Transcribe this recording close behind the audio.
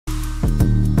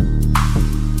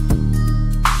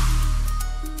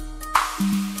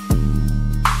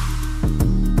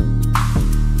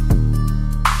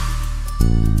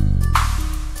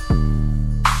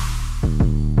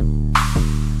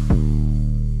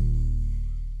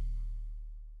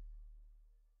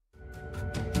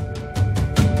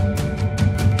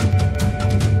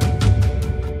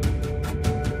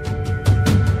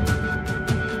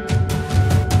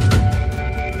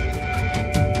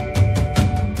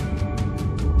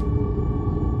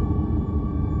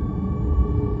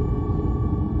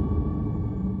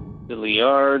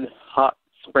Liard Hot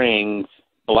Springs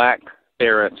black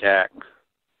bear attack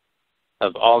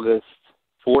of August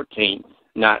 14th,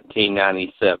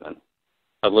 1997.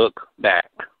 A look back.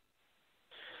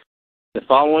 The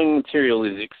following material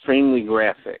is extremely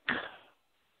graphic.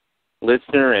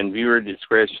 Listener and viewer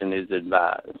discretion is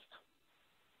advised.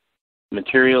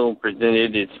 Material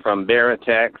presented is from Bear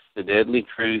Attacks, The Deadly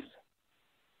Truth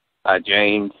by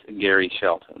James Gary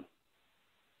Shelton.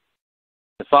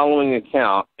 The following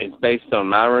account is based on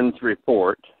Myron's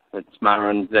report, that's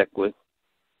Myron Zeckwith,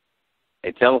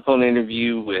 a telephone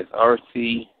interview with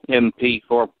RCMP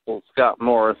Corporal Scott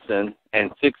Morrison, and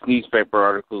 6 newspaper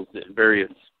articles that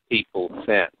various people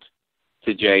sent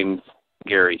to James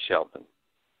Gary Shelton.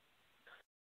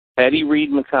 Patty Reed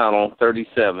McConnell,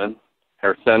 37,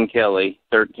 her son Kelly,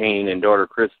 13, and daughter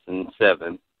Kristen,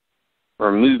 7,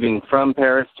 were moving from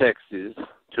Paris, Texas,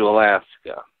 to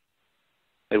Alaska.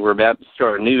 They were about to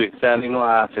start a new, exciting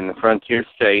life in the frontier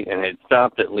state and had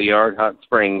stopped at Liard Hot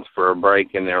Springs for a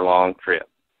break in their long trip.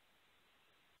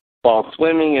 While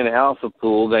swimming in Alpha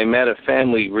Pool, they met a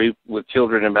family group with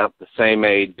children about the same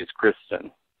age as Kristen.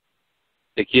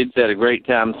 The kids had a great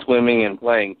time swimming and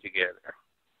playing together.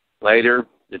 Later,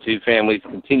 the two families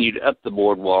continued up the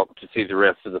boardwalk to see the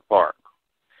rest of the park.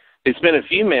 They spent a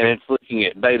few minutes looking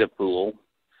at Beta Pool,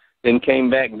 then came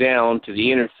back down to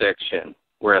the intersection,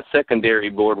 where a secondary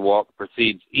boardwalk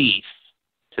proceeds east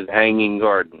to the Hanging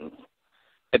Gardens.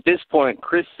 At this point,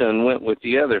 Kristen went with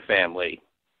the other family,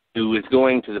 who was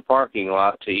going to the parking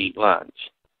lot to eat lunch.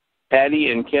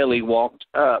 Patty and Kelly walked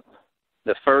up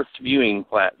the first viewing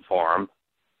platform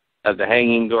of the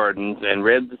Hanging Gardens and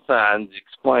read the signs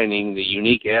explaining the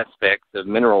unique aspects of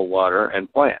mineral water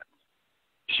and plants.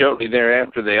 Shortly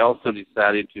thereafter, they also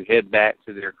decided to head back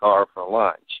to their car for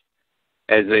lunch.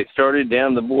 As they started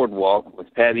down the boardwalk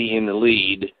with Patty in the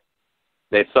lead,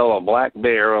 they saw a black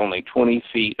bear only 20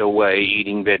 feet away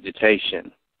eating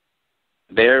vegetation.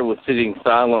 The bear was sitting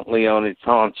silently on its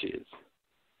haunches.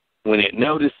 When it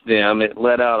noticed them, it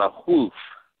let out a whoof,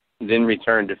 then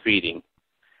returned to feeding.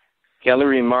 Kelly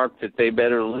remarked that they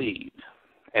better leave,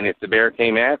 and if the bear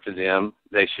came after them,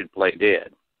 they should play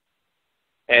dead.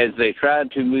 As they tried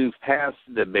to move past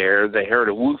the bear, they heard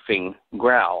a woofing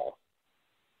growl,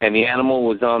 and the animal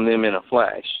was on them in a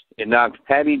flash. It knocked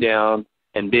Patty down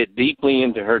and bit deeply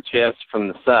into her chest from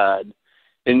the side,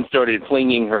 then started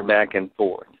flinging her back and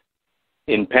forth.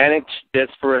 In panicked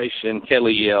desperation,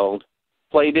 Kelly yelled,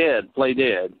 "Play dead, play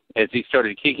dead," as he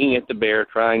started kicking at the bear,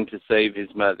 trying to save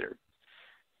his mother.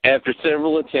 After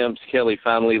several attempts, Kelly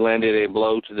finally landed a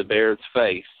blow to the bear's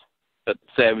face, but the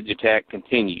savage attack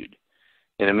continued.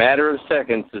 In a matter of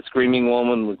seconds, the screaming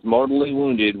woman was mortally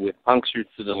wounded with punctures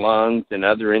to the lungs and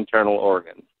other internal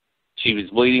organs. She was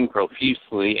bleeding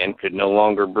profusely and could no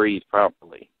longer breathe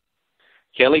properly.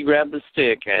 Kelly grabbed the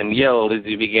stick and yelled as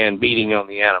he began beating on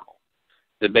the animal.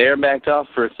 The bear backed off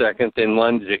for a second, then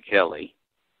lunged at Kelly.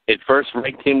 It first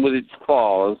raked him with its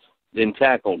claws, then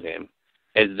tackled him.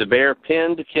 As the bear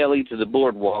pinned Kelly to the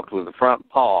boardwalk with a front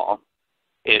paw,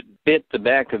 it bit the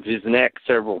back of his neck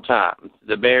several times.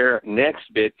 The bear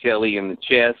next bit Kelly in the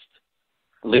chest,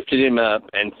 lifted him up,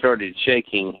 and started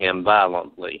shaking him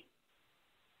violently.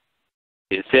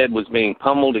 His head was being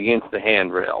pummeled against the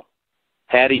handrail.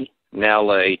 Patty now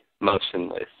lay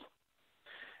motionless.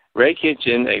 Ray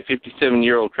Kitchen, a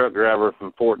 57-year-old truck driver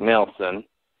from Fort Nelson,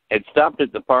 had stopped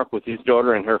at the park with his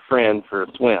daughter and her friend for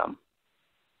a swim.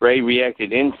 Ray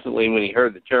reacted instantly when he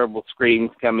heard the terrible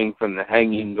screams coming from the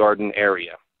Hanging Garden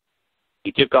area.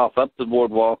 He took off up the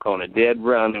boardwalk on a dead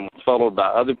run and was followed by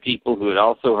other people who had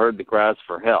also heard the cries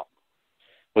for help.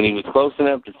 When he was close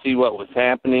enough to see what was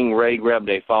happening, Ray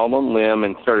grabbed a fallen limb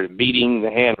and started beating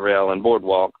the handrail and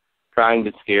boardwalk, trying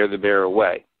to scare the bear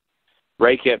away.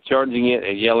 Ray kept charging it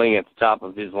and yelling at the top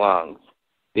of his lungs.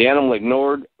 The animal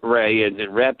ignored Ray as it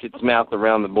wrapped its mouth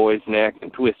around the boy's neck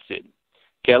and twisted.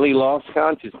 Kelly lost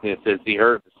consciousness as he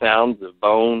heard the sounds of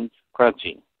bones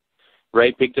crunching.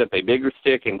 Ray picked up a bigger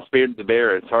stick and speared the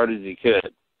bear as hard as he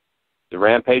could. The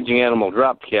rampaging animal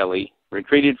dropped Kelly,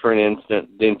 retreated for an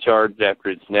instant, then charged after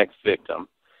its next victim.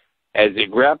 As it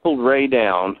grappled Ray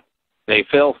down, they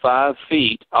fell 5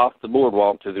 feet off the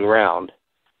boardwalk to the ground.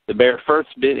 The bear first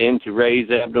bit into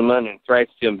Ray's abdomen and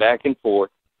thrashed him back and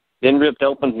forth, then ripped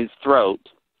open his throat,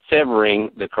 severing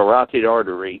the carotid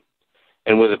artery,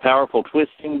 and with a powerful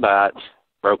twisting bite,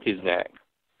 broke his neck.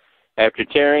 After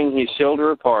tearing his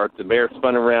shoulder apart, the bear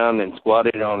spun around and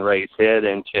squatted on Ray's head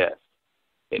and chest.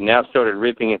 It now started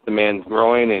ripping at the man's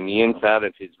groin and the inside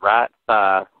of his right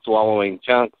thigh, swallowing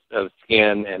chunks of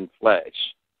skin and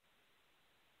flesh.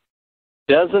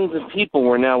 Dozens of people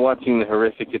were now watching the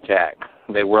horrific attack.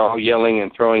 they were all yelling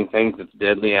and throwing things at the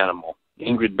deadly animal.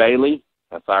 Ingrid Bailey,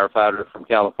 a firefighter from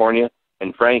California,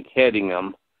 and Frank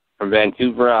Hedingham from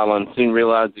Vancouver Island soon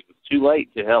realized it was too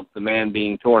late to help the man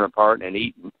being torn apart and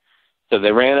eaten, so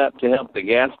they ran up to help the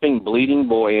gasping, bleeding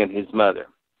boy and his mother.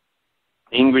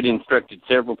 Ingrid instructed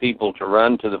several people to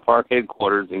run to the park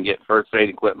headquarters and get first aid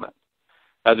equipment.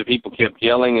 Other people kept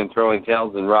yelling and throwing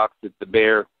towels and rocks at the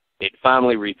bear. It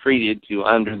finally retreated to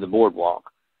under the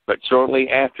boardwalk, but shortly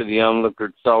after the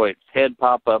onlookers saw its head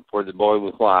pop up where the boy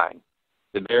was lying.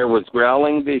 The bear was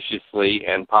growling viciously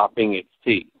and popping its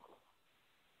teeth.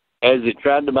 As it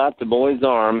tried to bite the boy's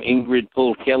arm, Ingrid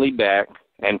pulled Kelly back,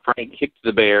 and Frank kicked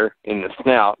the bear in the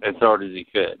snout as hard as he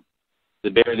could.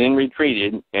 The bear then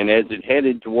retreated, and as it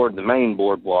headed toward the main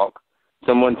boardwalk,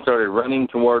 someone started running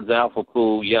towards Alpha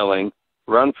Pool yelling,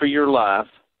 "Run for your life,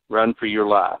 run for your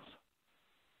life."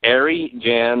 Ari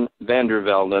Jan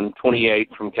Vandervelden,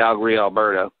 28, from Calgary,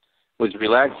 Alberta, was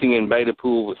relaxing in Beta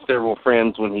Pool with several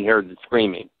friends when he heard the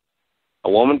screaming.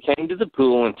 A woman came to the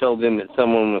pool and told them that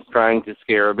someone was trying to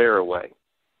scare a bear away.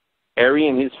 Ari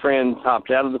and his friends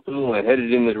hopped out of the pool and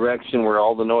headed in the direction where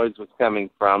all the noise was coming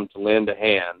from to lend a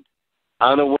hand,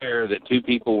 unaware that two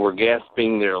people were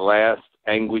gasping their last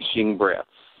anguishing breaths.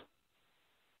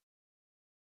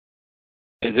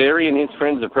 As Ari and his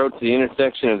friends approached the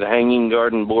intersection of the Hanging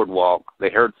Garden Boardwalk, they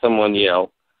heard someone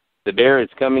yell, "The bear is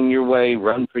coming your way,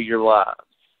 run for your lives."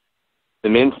 The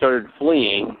men started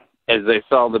fleeing as they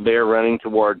saw the bear running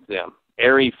towards them.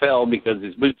 Ari fell because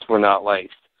his boots were not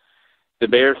laced. The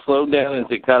bear slowed down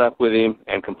as it caught up with him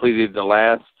and completed the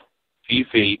last few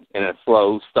feet in a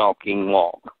slow, stalking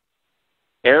walk.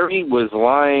 Ari was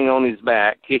lying on his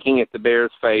back, kicking at the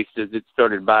bear's face as it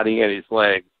started biting at his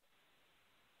legs.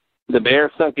 The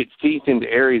bear sunk its teeth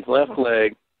into Ari's left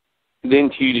leg, then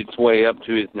chewed its way up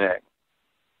to his neck.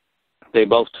 They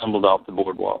both tumbled off the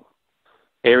boardwalk.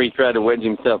 Ari tried to wedge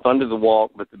himself under the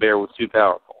walk, but the bear was too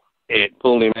powerful. It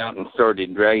pulled him out and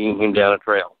started dragging him down a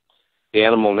trail. The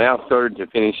animal now started to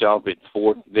finish off its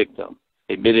fourth victim.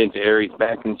 It bit into Ari's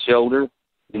back and shoulder,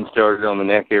 then started on the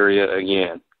neck area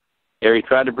again. Ari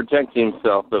tried to protect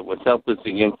himself, but was helpless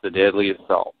against the deadly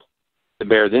assault. The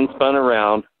bear then spun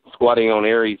around, squatting on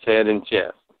Ari's head and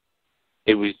chest.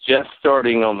 It was just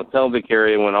starting on the pelvic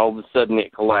area when all of a sudden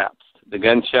it collapsed. The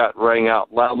gunshot rang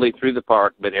out loudly through the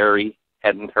park, but Ari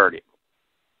hadn't heard it.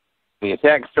 The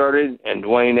attack started, and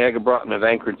Dwayne Eggebrotten of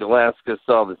Anchorage, Alaska,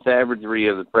 saw the savagery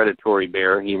of the predatory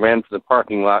bear. He ran for the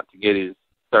parking lot to get his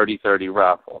 .30-30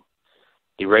 rifle.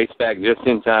 He raced back just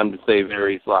in time to save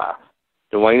Ari's life.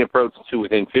 Dwayne approached to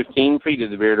within 15 feet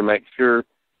of the bear to make sure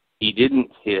he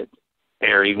didn't hit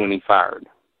Ari when he fired.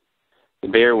 The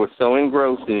bear was so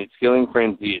engrossed in its killing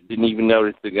frenzy it didn't even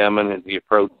notice the gunman as he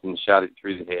approached and shot it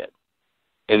through the head.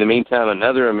 In the meantime,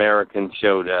 another American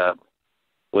showed up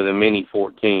with a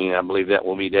Mini-14. I believe that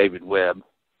will be David Webb,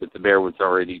 but the bear was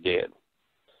already dead.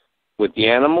 With the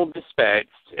animal dispatched,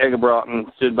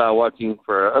 Eggebrotten stood by watching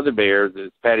for other bears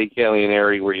as Patty, Kelly, and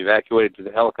Ari were evacuated to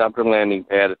the helicopter landing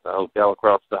pad at the hotel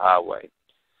across the highway.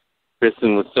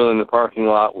 Kristen was still in the parking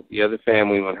lot with the other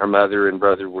family when her mother and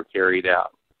brother were carried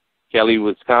out. Kelly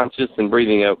was conscious and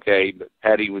breathing okay, but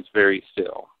Patty was very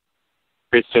still.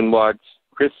 Kristen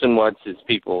watched as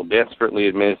people desperately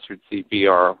administered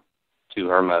CPR to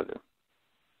her mother.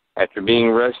 After being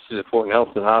rushed to the Fort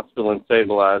Nelson Hospital and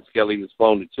stabilized, Kelly was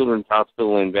flown to Children's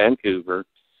Hospital in Vancouver,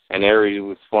 and Ari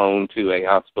was flown to a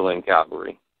hospital in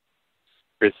Calgary.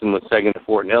 Kristen was taken to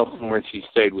Fort Nelson, where she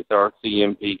stayed with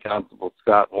RCMP Constable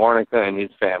Scott Warnica and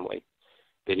his family.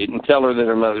 They didn't tell her that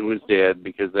her mother was dead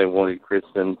because they wanted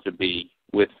Kristen to be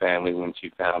with family when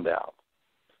she found out.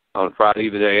 On Friday,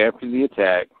 the day after the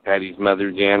attack, Patty's mother,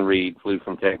 Jan Reed, flew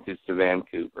from Texas to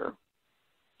Vancouver.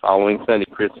 Following Sunday,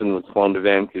 Kristen was flown to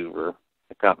Vancouver,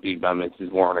 accompanied by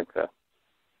Mrs. Warnica,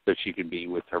 so she could be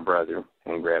with her brother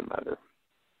and grandmother.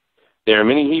 There are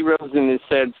many heroes in this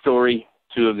sad story.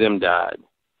 2 of them died.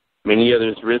 Many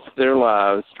others risked their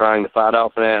lives trying to fight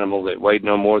off an animal that weighed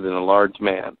no more than a large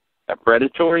man, a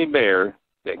predatory bear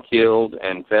that killed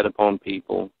and fed upon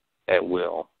people at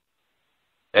will.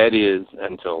 That is,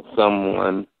 until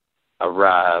someone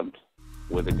arrived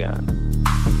with a gun.